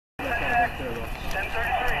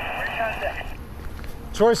1033, we're in contact.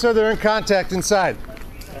 Troy said they're in contact inside.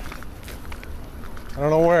 I don't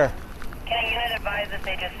know where. Can a unit advise that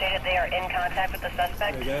they just stated they are in contact with the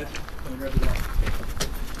suspect? Hey guys, come grab the We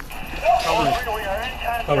are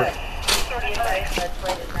in contact.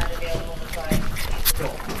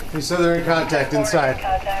 He said they're in contact inside.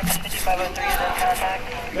 Contact. 6503 is in contact.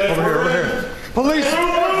 Over here, over here. Police!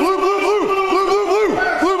 Blue, blue, blue! Blue, blue, blue!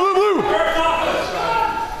 Blue, blue, blue!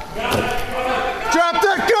 Drop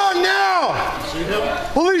that gun now!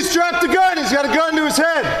 Police, drop the gun! He's got a gun to his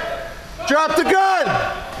head! Drop the gun!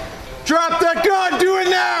 Drop that gun! Do it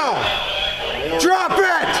now! Drop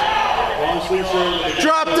it!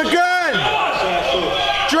 Drop the gun!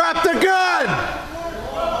 Drop the gun!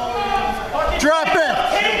 Drop it!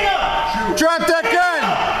 Drop that gun!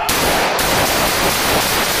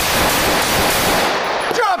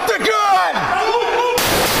 Drop the gun!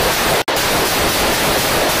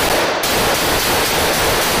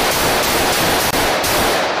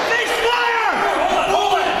 Ceasefire!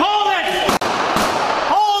 Hold it! Hold it!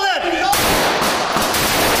 Hold it!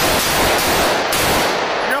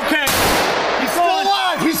 You're okay. He's still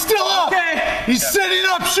alive! He's still up! Okay. He's sitting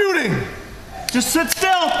up shooting! Just sit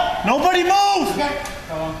still. Nobody move.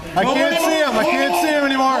 I can't see him. I can't see him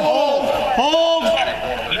anymore. Hold.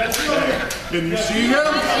 Can you see him?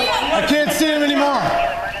 I can't see him anymore.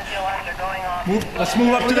 Emergency alarms are going off. Let's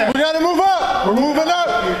move up to that. We gotta move up. We're moving up.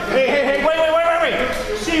 Hey, wait.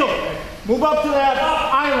 Shield. Move up to that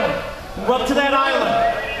island. Move up to that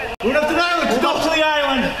island. Move up to the island. Move up to the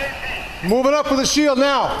island. Moving up with a shield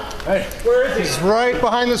now. Hey, where is he? He's right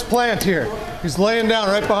behind this plant here. He's laying down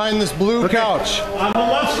right behind this blue couch. On the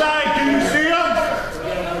left side. Can you see him?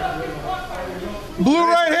 Blue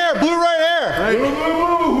right here. Blue right here. Move.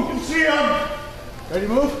 Who can see him? Ready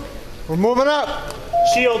to move? We're moving up.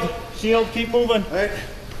 Shield. Keep moving. I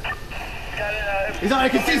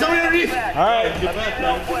can see somebody underneath. All right. Get back.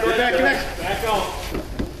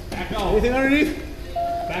 Back out. Anything underneath?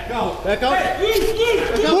 Back out. Back out.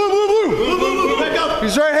 Blue. Back out.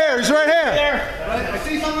 He's right here. He's right here. There. I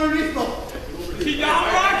see something underneath though. Is he down,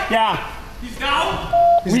 Mark? Yeah. He's down?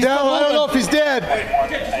 He's down. I don't know if he's dead. Okay,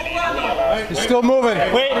 just hold on though. He's still moving.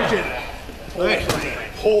 Wait.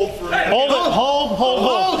 Hold for a minute.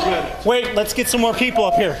 Hold. Wait, let's get some more people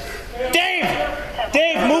up here. Dave,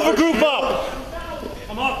 move a group up.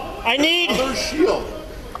 Come up. I need. Another shield.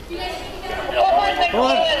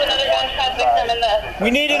 We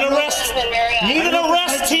need an arrest. Need an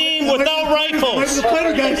arrest team without rifles. The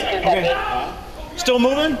planter, guys. Okay. Still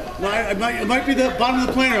moving? No, it might be the bottom of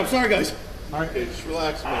the planter. I'm sorry, guys. All right, just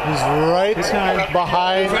relax, man. He's right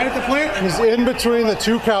behind. Right at the plant. He's in between the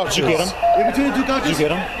two couches. Did you get him? In between the two couches. Did you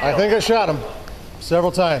get him? I think I shot him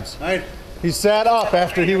several times. All right. He sat up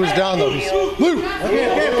after he was down though. Blue.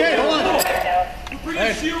 Okay, hold on. Bring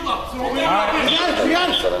the shield up. So we We got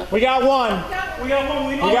it. We got one. We got one.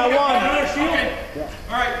 We got one. Another shield.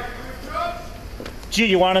 All right. Gee,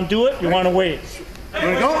 you want to do it? You want to wait?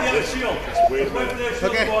 Wanna go? The other shield. Wait for the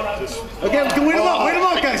shield Okay. going up. Okay, wait him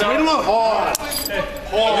up, guys. Wait him up. Pause.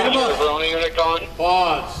 Wait him up.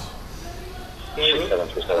 Pause.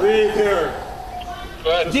 Breathe here.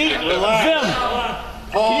 Zim,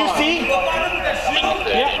 can you see?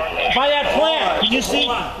 Yeah, by that plant. Can you see?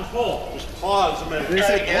 Just hold. Pause a minute. They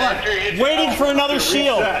said blood. Waiting for another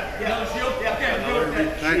shield. Another shield? Okay.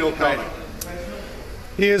 Shield coming.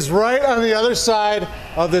 He is right on the other side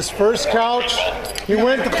of this first couch. He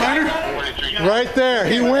went right there.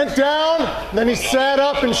 He went down, then he sat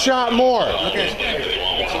up and shot more.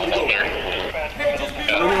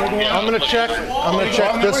 I'm gonna check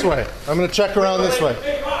this way. I'm gonna check around this way.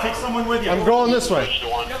 Take someone with you. I'm going this way.